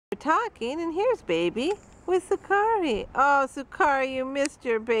talking, and here's baby with Sukari. Oh, Sukari, you missed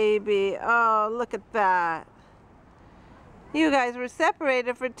your baby. Oh, look at that. You guys were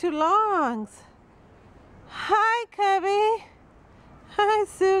separated for too long. Hi, Cubby. Hi,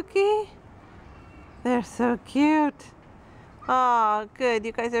 Suki. They're so cute. Oh, good.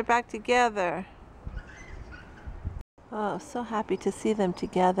 You guys are back together. Oh, so happy to see them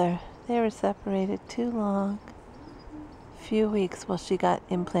together. They were separated too long. Few weeks while she got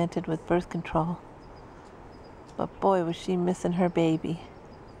implanted with birth control. But boy, was she missing her baby.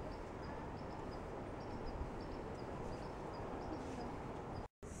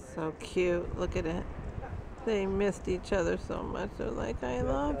 So cute. Look at it. They missed each other so much. They're like, I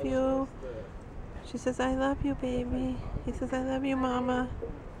love you. She says, I love you, baby. He says, I love you, mama.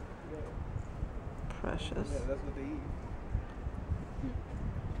 Precious. Yeah, that's what they eat.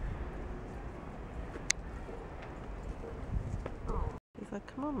 He's like,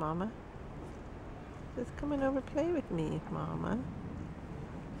 come on, mama. Just come and over play with me, mama.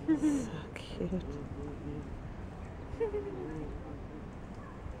 So cute.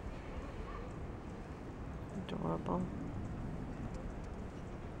 Adorable.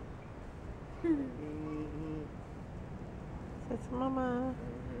 Says, mama.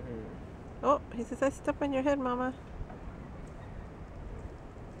 Oh, he says, I step on your head, mama.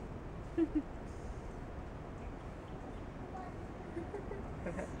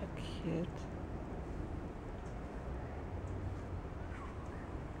 Cute.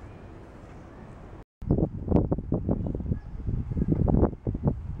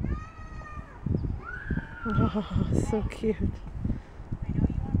 Oh, so cute.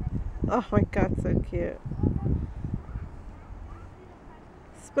 Oh my God, so cute.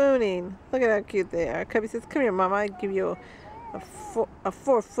 Spooning. Look at how cute they are. Cubby says, come here, mama. I'll give you a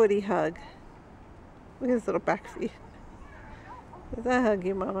 4-footy hug. Look at his little back feet. Does that hug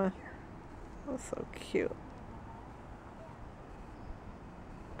you, mama? Oh, so cute.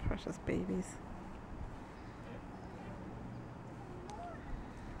 Precious babies.